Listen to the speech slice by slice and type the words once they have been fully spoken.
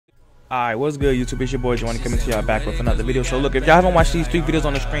Alright, what's good, YouTube? It's your boy Giovanni coming to y'all back with another video. So look, if y'all haven't watched these 3 videos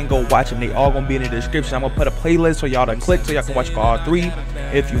on the screen, go watch them. They all gonna be in the description. I'm gonna put a playlist for y'all to click so y'all can watch all 3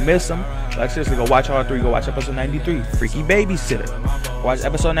 if you miss them. Like seriously, go watch all 3. Go watch episode 93, Freaky Babysitter. Watch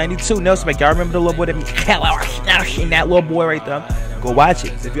episode 92, Nelson. Y'all remember the little boy that be that little boy right there? Go watch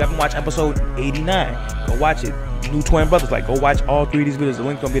it. If you haven't watched episode 89, go watch it. New twin brothers, like, go watch all 3 of these videos. The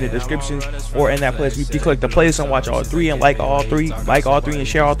link gonna be in the description or in that place. You can click the playlist and watch all 3 and like all 3 and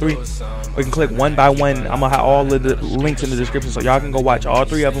share all 3, or you can click one by one. I'm gonna have all of the links in the description so y'all can go watch all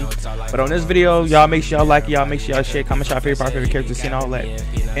 3 of them. But on this video, y'all make sure y'all like it, y'all make sure y'all share, comment y'all favorite characters and all that.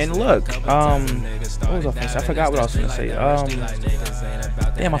 And look, what was I gonna say? I forgot what I was gonna say.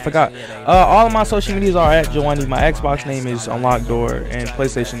 Damn, I forgot. All of my social medias are at Giovanni. My Xbox name is Unlocked Door and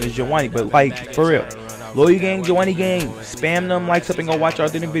PlayStation is Giovanni. But like, for real, Loyal Gang, Giovanni Gang, spam them likes up and go watch all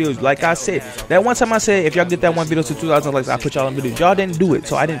 3 videos. Like I said, that one time I said if y'all get that one video to 2,000 likes, I put y'all in videos. Y'all didn't do it,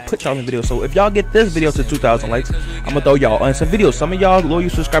 so I didn't put y'all in videos. So if y'all get this video to 2,000 likes, I'm gonna throw y'all in some videos. Some of y'all loyal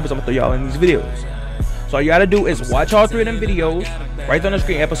subscribers, I'm gonna throw y'all in these videos. So all you gotta do is watch all 3 of them videos right on the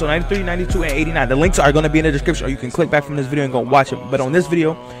screen, episode 93, 92, and 89. The links are gonna be in the description, or you can click back from this video and go watch them. But on this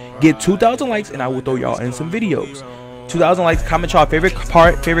video, get 2,000 likes and I will throw y'all in some videos. 2,000 likes, comment y'all favorite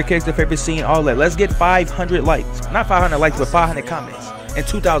part, favorite character, favorite scene, all that. Let's get 500 likes. Not 500 likes, but 500 comments. And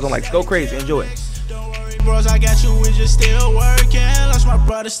 2,000 likes. Go crazy. Enjoy. Bros, I got you, we just still working. Lost my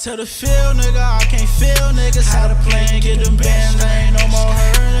brothers to the field, nigga. I can't feel niggas. How to play and get them bands, ain't no more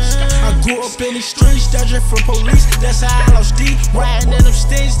hurting. I grew up in the streets, dodging from police. That's how I lost deep. Riding in them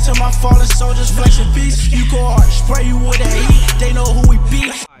stage till my fallen soldiers flexing peace. You go hard, spray you with that heat. They know who we be.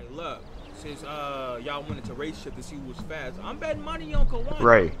 Alright, look. Since y'all wanted to race shit to see who was fast, I'm betting money on Kawhi.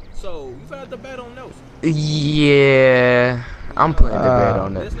 Right. So you found to bet on Nelson. Yeah, I'm putting the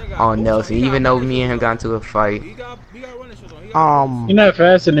bet on Nelson, even though me and him got into a fight. He got running shoes on. You're not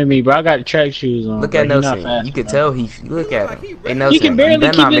faster than me, bro. I got track shoes on. Look at Nelson. You can tell he. Look at him. Hey Nelson, he can barely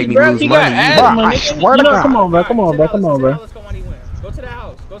keep his breath. He got asthma. Come on, bro. Come on, bro. Come on, bro. Go to that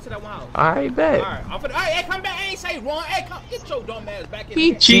house. Go to that one house. Alright, bet. Alright, hey, come back. I ain't say run. Hey, come get your dumb ass back in.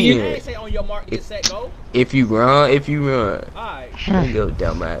 He cheated. I ain't say on your mark, get set, go. If you run. Alright. Go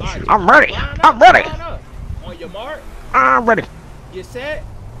dumb ass. Right. I'm ready. I'm ready. On your mark. I'm ready. Get set.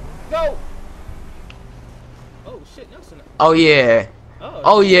 Go. Oh shit, Nelson. Oh yeah.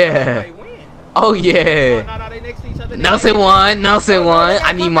 Oh yeah. Oh yeah. They next to each other. Nelson won. Nelson won.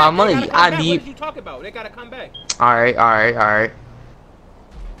 I need my money. I need. What did you talk about? They gotta come back. Alright.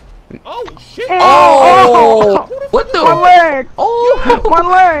 Oh shit! Oh! What the? My leg! Oh! My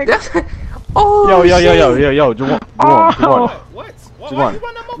leg! Oh! Yo, Juwan. What? Why you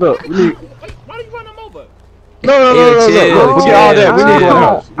run them over? Look, why do you run them over? No. Forget all that. We need to go in the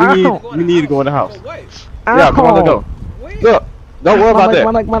house. Ow. We need to go in the house. What? Yeah, come on, let's go. Look, don't worry about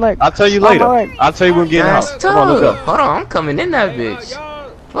that. My leg. I'll tell you later. I'll tell you when we get in the house. Come on, let's go. Hold on, I'm coming in that bitch.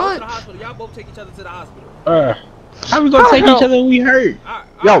 What? Y'all both take each other to the hospital. How we gonna take each other when we hurt?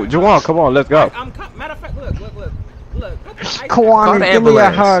 Yo, Juwan, come on, let's go. Matter of fact, look. Come on, give me a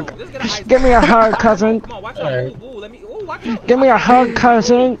hug. Give me a hug, cousin. Come on, watch out. Watch out. Give me a hug,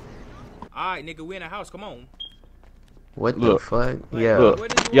 cousin. Alright, nigga, we in the house. Come on. What the fuck? Yeah.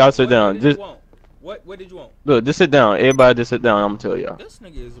 Look, y'all sit down. Just. What did you want? Look, just sit down. Everybody just sit down. I'm gonna tell y'all. This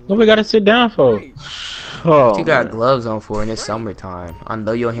nigga is. What we gotta sit down for? Oh, you got gloves on for, and it's summertime. I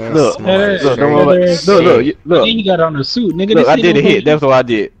know your hands small. Look. He got on a suit, nigga. Look, I did a hit. That's what I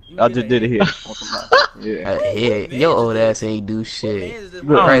did. I just did a hit. Yeah. A hit. Your old ass ain't do shit.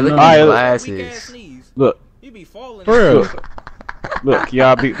 Look, right, look at his glasses. Look. You be falling. For real. Look,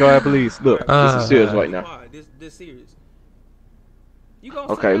 y'all please. Look, this is serious right now. This serious.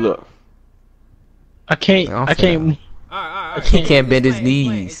 Okay, look. I can't. Alright. He can't bend his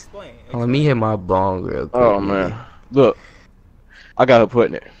knees. Let me hit my bong real quick. Oh man, look, I got her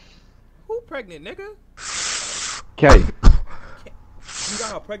pregnant. Who pregnant, nigga? Kay. You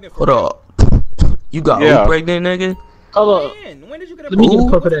got her pregnant for Hold up. You got who pregnant, nigga? Hold up. When did you get a Let me get a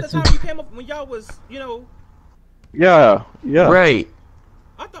puff of that time you came up when y'all was, you know? Yeah. Right.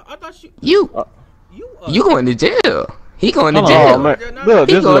 I thought you going to jail. He going to jail. Man. Look,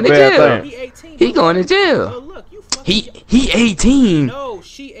 this is a bad thing. He going to jail. Oh, look, he 18. No,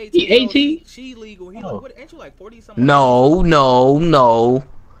 she 18. He 18? She legal. He like, what, ain't you like 40 something? No.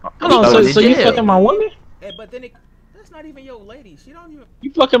 Hold on, so you fucking my woman? Hey, but then that's not even your lady. She don't even.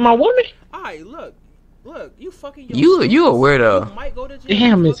 You fucking my woman? Alright, look, you fucking your You a weirdo. You might go to jail.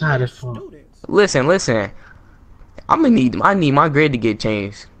 Damn, it's hot as fuck. Listen. I need my grade to get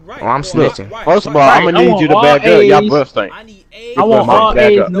changed. Right. Oh, I'm snitching. First of all, I'm gonna need you to back up. Y'all breath stink. I need A's. I want all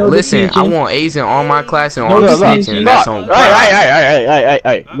A's. No Listen, I detention. want A's in all my class and No all I'm detention. snitching, and that's on God.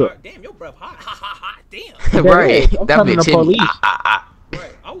 Hey, look. Damn, your breath hot. Damn. Right, I'm that calling bitch the hit me.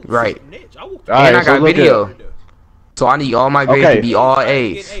 police. Right. All And I right, so got look video. here. So I need all my grades Okay. to be all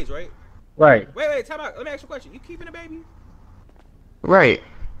A's. A's, right? Right. Wait, time out. Let me ask you a question. You keeping a baby? Right.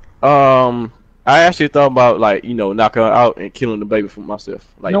 I actually thought about like knocking her out and killing the baby for myself.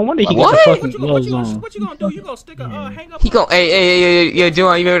 Like, No wonder he What? got the fucking What gloves on. you gonna do? You gonna stick a hang up? He gon' hey,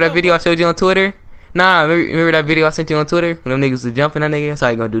 John, you remember that video I showed you on Twitter? Nah, remember that video I sent you on Twitter? When them niggas was jumping that nigga? That's how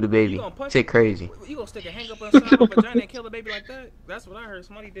you gonna do the baby. Shit crazy. You gonna stick a hang up inside her vagina and kill the baby like that? That's what I heard.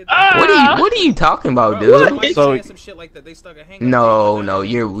 Somebody did What are you talking about, dude? Somebody saying some shit like that. They stuck a hang up. No,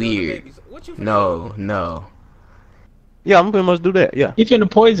 you're weird. What you finna do? No. Yeah, I'm pretty much do that. Yeah. He finna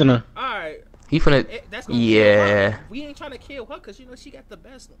poison her. Alright. He finna. That's gonna Yeah. kill her. We ain't trying to kill her because she got the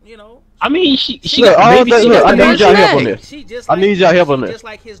best. I mean, she Look, got all baby. that, She look, got I the need y'all best help on leg. this. I need y'all help on this. Just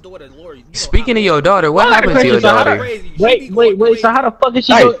like his daughter, Lori. Speaking of your daughter, what I got a happened to your question, so how daughter? Wait. So how the fuck is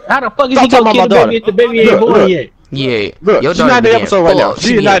she? Hey, How the fuck is stop he gonna talking kill about the my baby if the daughter. baby ain't born Look. yet? Yeah. Look, Your she's not in the getting episode right now. fucked.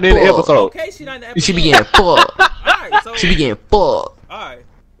 She's not in the fucked. episode. Okay, she not in the episode. She be getting fucked. Alright, so. She be getting fucked. Alright.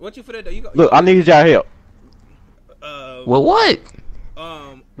 What you finna do? You go. Look, I need y'all help. Well, what?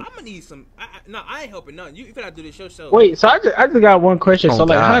 I'm gonna need some. No, I ain't helping none. You finna do this yourself. Wait, so I just got one question. Oh, So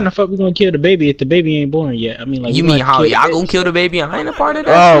like, God. how in the fuck we gonna kill the baby if the baby ain't born yet? I mean, like, You we mean gonna how kill the y'all baby? gonna kill the baby and I ain't a part of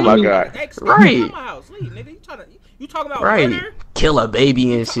that? Oh my god. Right. My house. Leave, nigga. You talking about Right. murder? Kill a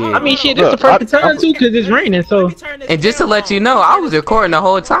baby and shit. I mean, shit, this the Look, perfect time too, cause it's raining. So And just to let you know, I was recording the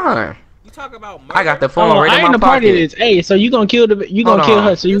whole time. You talk about murder? I got the phone I right in ain't my a part of pocket. this. Hey, so you gonna kill the? You gonna Hold kill on.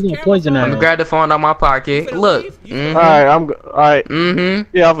 her? So you gonna poison Let me her? grab the phone out my pocket. Look. All right, all right.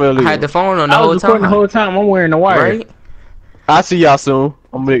 Yeah, I feel I leaving. had the phone on the I whole was recording time. the whole time. I'm wearing the wire. Right? I see y'all soon.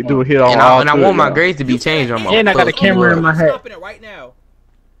 I'm gonna do a hit on And all I three want of my y'all. grades to be changed on my And I got a fucking camera in book. my hat. Stopping it right now.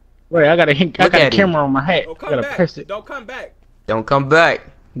 Wait, I got a Look a at camera on my hat. Don't I come gotta back. press it. Don't come back. Don't come back,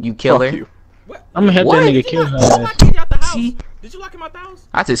 you killer. Fuck you. What? I'm gonna help What? that nigga Did kill you her. lock KJ out the house? See? Did you lock him out the house?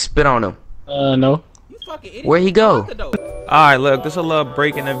 I just spit on him. No. You fucking idiot. Where'd he go? Lock the door. Alright, look, this is a little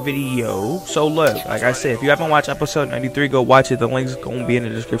break in the video. So look, like I said, if you haven't watched episode 93, go watch it. The link's gonna be in the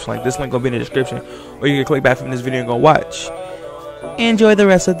description. Like this link gonna be in the description. Or you can click back from this video and go watch. Enjoy the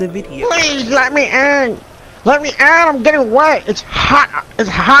rest of the video. Please let me in. Let me in. I'm getting wet. It's hot. It's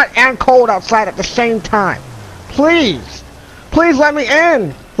hot and cold outside at the same time. Please. Please let me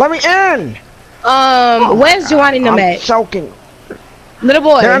in. Let me in. Where's Giovanni and them I'm at? soaking. Little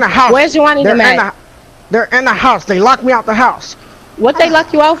boy, They're in the house. where's Giovanni and They're them in at? They're in the house. They locked me out the house. What they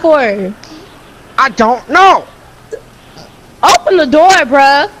lock you out for? I don't know. Open the door,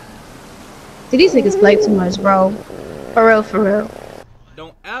 bruh. See, these niggas play too much, bro. For real, for real.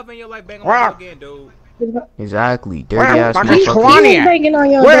 Don't ever in your life bang on Wow. my door again, dude. Exactly. Dirty Where- ass where's motherfucker. Kalani He's at? banging on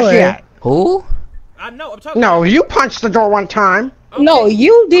your Where's door. he at? Who? I know. I'm talking. No, you punched the door one time. Okay, No,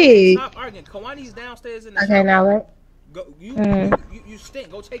 you did. Stop arguing. Kawani's downstairs in the Okay, shower. now what? Go, you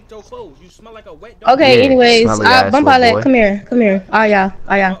stink. Go take your clothes. You smell like a wet dog. Okay, Yeah, anyways, smelly ass bump little out boy. Come here, come here. Oh yeah,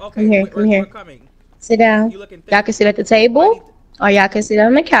 Okay, come here, we're- come here. we're coming. Sit down. You looking thick. Y'all can sit at the table, or y'all can sit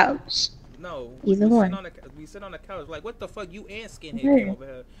on the couch. No. Either we one. Sit on the, we sit on the couch. Like, what the fuck? You and Skinhead Okay. came over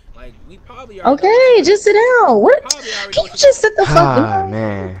here. Like, we probably already Okay, just sit down. What? Probably already Can know you just sit the fuck Ah, down?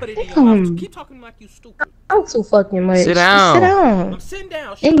 man. put it in your mouth. Damn. Keep talking like you stupid. I'm too fucking much. Sit Just down. Sit down. I'm sitting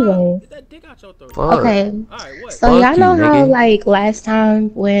down. Shut Anyway. up. Get that dick out your throat. Fuck. Okay. Alright, what? So Fuck y'all you, know how nigga. like last time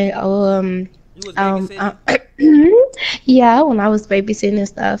when You was babysitting? yeah, when I was babysitting and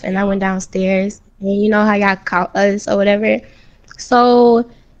stuff, and I went downstairs, and you know how y'all caught us or whatever. So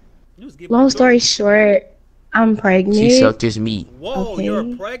You was giving long me story dope. short, I'm pregnant. She sucked his meat. Whoa, Okay.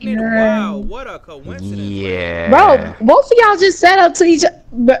 you're pregnant? Yeah. Wow, what a coincidence. Yeah. Bro, both of y'all just set up to each other.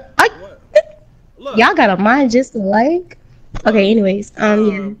 What? Look. Y'all got a mind just alike. Okay, anyways,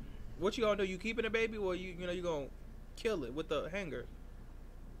 yeah. What you gonna do? You keeping a baby, or you gonna kill it with the hanger?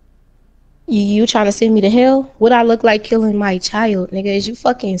 You trying to send me to hell? What I look like killing my child, nigga? Is you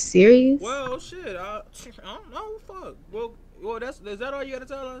fucking serious? Well, shit. I don't know. Fuck. Well, is that all you gotta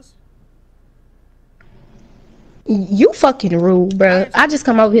tell us? You fucking rude, bro. I just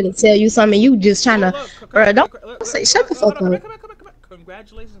come over here to tell you something. You just trying to, bro. Don't say shut the fuck up. Come back.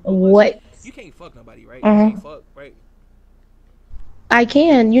 Congratulations. but What? listen, you can't fuck nobody, right? Uh-huh. You can't fuck, right? I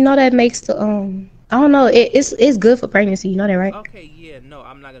can. You know that makes the I don't know. It's good for pregnancy. You know that, right? Okay, yeah, no,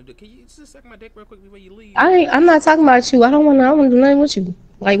 I'm not gonna do it. Can you just suck my dick real quick before you leave? I'm not talking about you. I don't want to do nothing with you.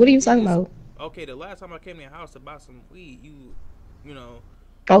 Like, what are you talking about? Okay, the last time I came to your house to buy some weed, you know.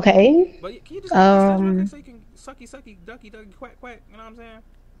 Okay. But can you just real quick so you can sucky, ducky, quack, quack? You know what I'm saying?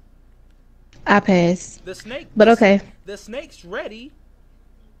 I pass. The snake. But okay. The snake's ready.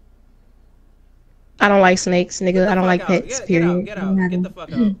 I don't like snakes, nigga. I don't like pets. Period. Get out. Get the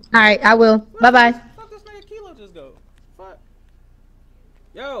fuck out. All right, I will. Bye bye. Fuck this nigga Kilo just go. Fuck.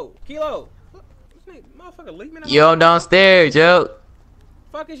 Yo, Kilo. This nigga, motherfucker, leave me. Yo, I'm downstairs, yo.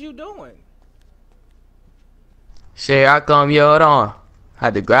 Fuck is you doing? Shit, I come. Yo, hold on.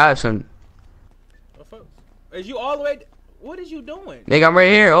 Had to grab some. The fuck? Is you all the way? What is you doing? Nigga, I'm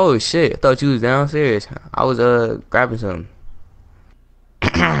right here. Oh shit, I thought you was downstairs. I was grabbing something.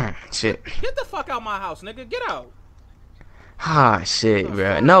 Shit. Get the fuck out my house, nigga. Get out. Ah shit,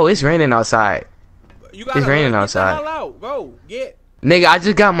 bro. No, it's raining outside. It's raining outside. Get the hell out. Go get. Nigga, I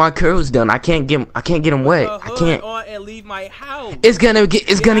just got my curls done. I can't get them wet. I can't. On and leave my house. It's gonna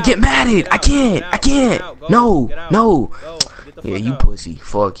get matted. I can't. No. Yeah, you pussy.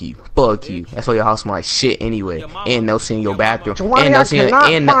 Fuck you. That's why your house smells like shit anyway. And Nelson in your bathroom. And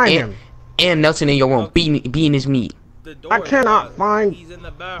Nelson in your room beating his meat. I cannot find.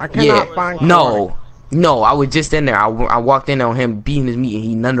 No, I was just in there. I walked in on him beating his meat and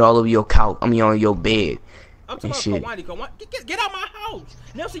he nutted all over your couch. I mean on your bed. I'm talking about Kawani. Get out my house.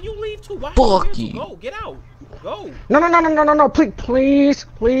 Nelson, you leave too. Why Fuck you. Go, get out. Go. No. Please.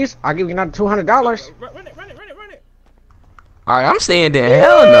 I'll give you another $200. Run it. Alright, I'm staying there.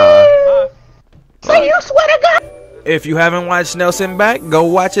 Hell no. So you swear to God? If you haven't watched Nelson back, go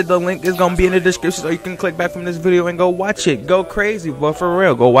watch it. The link is gonna be in the description, so you can click back from this video and go watch it. Go crazy, but for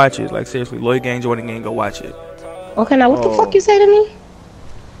real, go watch it. Like seriously, Lloyd Gang, join the gang, go watch it. Okay, now what the fuck you say to me?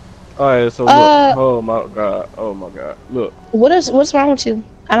 Alright, so look. Oh my god. Look. What's wrong with you?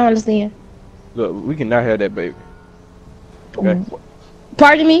 I don't understand. Look, we cannot have that baby. Okay.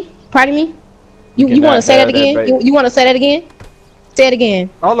 Pardon me? You want to say that again? You want to say that again? Say it again.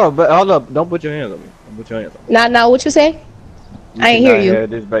 Hold up. Don't put your hands on me. Now, what you say? I ain't hear you. Have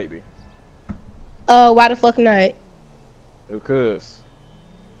this baby. Why the fuck not? Because.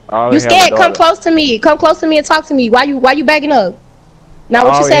 You scared? Come close to me. Come close to me and talk to me. Why you backing up? Now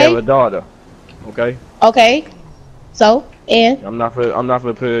what you say? I have a daughter. Okay. Okay. So and. I'm not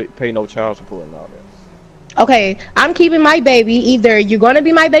for pay no child support and all that. Okay, I'm keeping my baby. Either you're gonna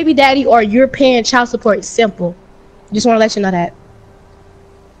be my baby daddy or you're paying child support. Simple. Just want to let you know that.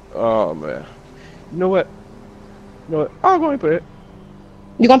 Oh man. You know what? I'm going to pay it.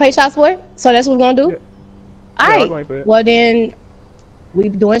 You gonna pay child support? So that's what we're gonna do? Yeah. Alright. Well then, we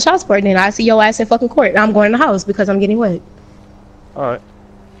doing child support. Then I see your ass in fucking court. I'm going in the house because I'm getting wet. Alright.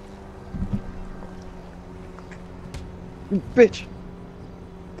 Bitch.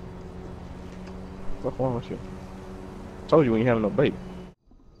 What's wrong with you? Told you we ain't having no baby.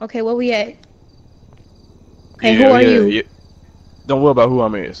 Okay, where we at? Hey, who are you? Yeah. Don't worry about who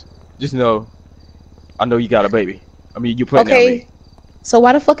I'm is. Just know, I know you got a baby. I mean, you pregnant on me. So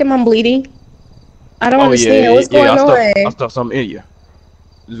why the fuck am I bleeding? I don't understand. What's going on? I stuck something in you.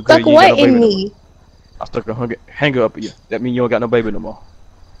 Stuck what in me? I stuck a hanger up in you. That means you don't got no baby no more.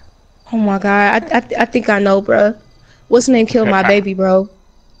 Oh my god, I think I know, bro. What's name killed my baby, bro?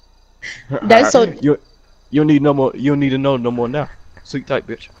 That's so. You don't need no more. You don't need to know no more now. Sleep tight,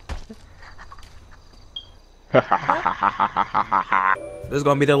 bitch. This is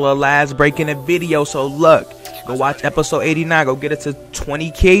gonna be the little last break in the video, so look, go watch episode 89, go get it to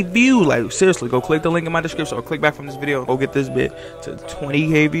 20k views. Like seriously, go click the link in my description or click back from this video and go get this bit to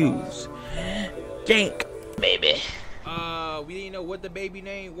 20k views. Jank, baby. We didn't know what the baby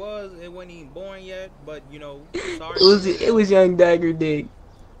name was. It wasn't even born yet, but you know, sorry. It was Young Dagger Dick.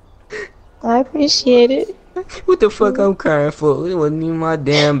 I appreciate it. What the fuck I'm crying for? It wasn't even my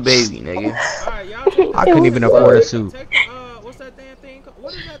damn baby, nigga. Alright, I couldn't even afford a suit. What's that damn thing called?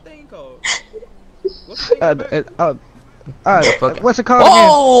 What is that thing called? What's the thing what's it called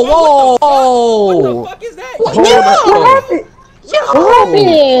Whoa! What the fuck is that? What happened? What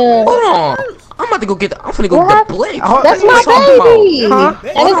happened? Hold on. I'm about to go get I'm finna go get the blick. That's my baby.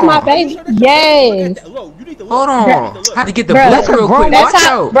 That is my baby. Yes. Hold on. I had to get the Bro, blick real quick. That's Watch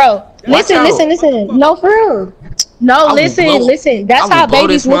how, out. bro. Listen. No, for real. No, listen. That's how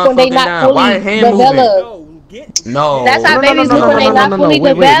babies look when they not fully developed. No. That's how babies look when they not fully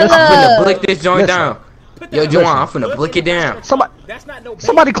developed. I'm finna blick this joint down. Yo, Juwan, I'm finna blick it down.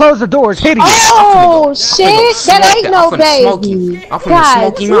 Somebody close the doors. Hideous. Oh shit! That ain't no baby. I'm finna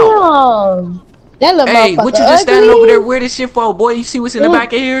smoke him out. That little hey, motherfucker what you just standing over there weird as shit for, boy? You see what's in the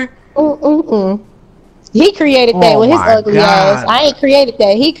back of here? He created that with his ugly ass. I ain't created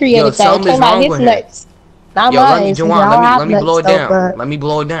that. He created that. It came out his nuts. Not Yo, mine. let me blow it down. Let me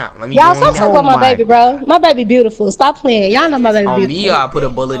blow it down. Y'all stop talking about my baby, bro. My baby beautiful. Stop playing. Y'all know my baby beautiful. Me, I put a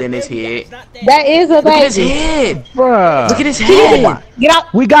bullet in his head. That is a baby. Look at his head, bruh. Look at his head. Get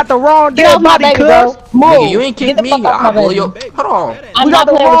out. We got the wrong Get off dead my body, baby, cuz. bro. Move. Nigga, you ain't kick me. I'll blow your. Hold on. I'm not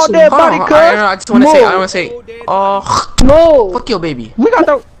playing with you. dead Hold body, on. cuz. I just want to say. I want to say. Oh, Move. fuck your baby. We got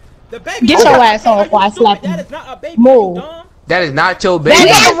the. Get your ass on before I slap you. Move. That is not your baby.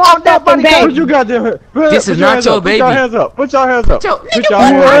 That is my fucking baby. What you got there? This is not your baby. Put your hands up. Put your hands up.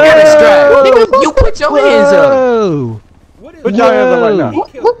 I got a strap. You put your hands up. Whoa. Put your hands up right now.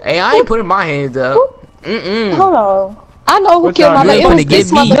 Hey, I ain't putting my hands up. Hold on. I know who What killed my y'all baby. You It ain't was finna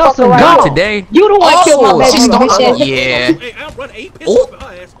this get me motherfucker right not here. today. You the one killed my baby, she bitch. Yeah. Oh.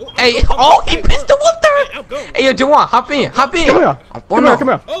 Hey, oh, he pistol whipped her. Hey, yo, Jawan, hop in. Hop in. Come here. Come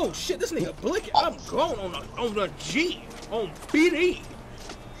here. Oh shit, this nigga blicking. I'm going on the G on BD.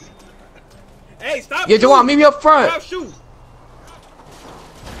 Hey, stop. Yo, Jawan, meet me up front. Stop shooting.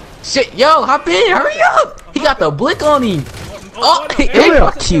 Shit, yo, hop in. Hurry up. He got the blick on him. Oh,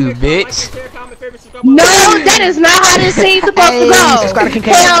 fuck you, bitch. No, that is not how this scene's supposed to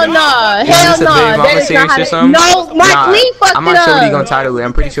go. Hell no. Hell no. That is not how it. No, Mark Lee fucked it up. I'm not sure what he gonna title it.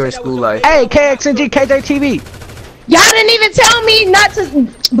 I'm pretty sure it's School Life. Hey, KXNG, KJTV. Y'all didn't even tell me not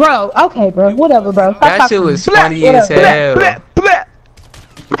to. Bro, okay, bro. Whatever, bro. Stop That shit was funny as hell.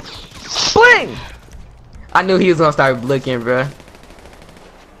 Bling. I knew he was gonna start blicking, bro.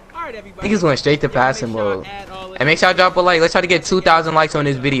 Niggas went straight to passing mode. And make sure y'all drop a like. Let's try to get 2,000 likes on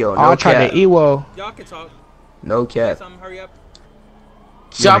this video. No I'll try cap. to Ewo. Y'all can talk. No cap. Hurry up.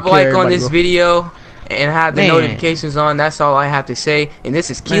 Drop a Yeah, like on everybody this go. video and have the Man. notifications on. That's all I have to say. And this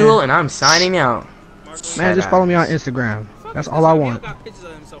is Kilo, and I'm signing out. Man, just follow me on Instagram. That's all I want.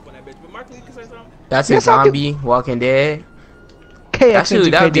 That's a Yes, I zombie Walking Dead.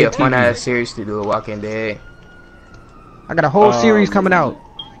 KXNG, That would be a fun KJTV. ass series to do. A Walking Dead. I got a whole series coming out.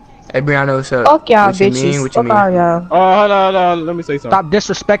 Hey Brianna, what's up? Fuck y'all, What you bitches. mean? What you Fuck all mean? y'all. Oh, hold on. Let me say something. Stop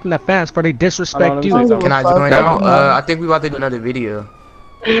disrespecting the fans for they disrespect Hold you. on, let me say Can I Fuck join y'all. out? I think we about to do another video.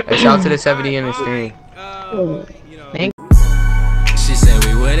 Hey, shout out to the 70 in the stream. She said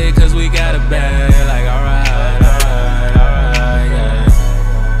we with it cause we got a bag. Like alright,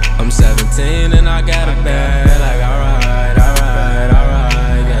 yeah. I'm 17 and I got a bag.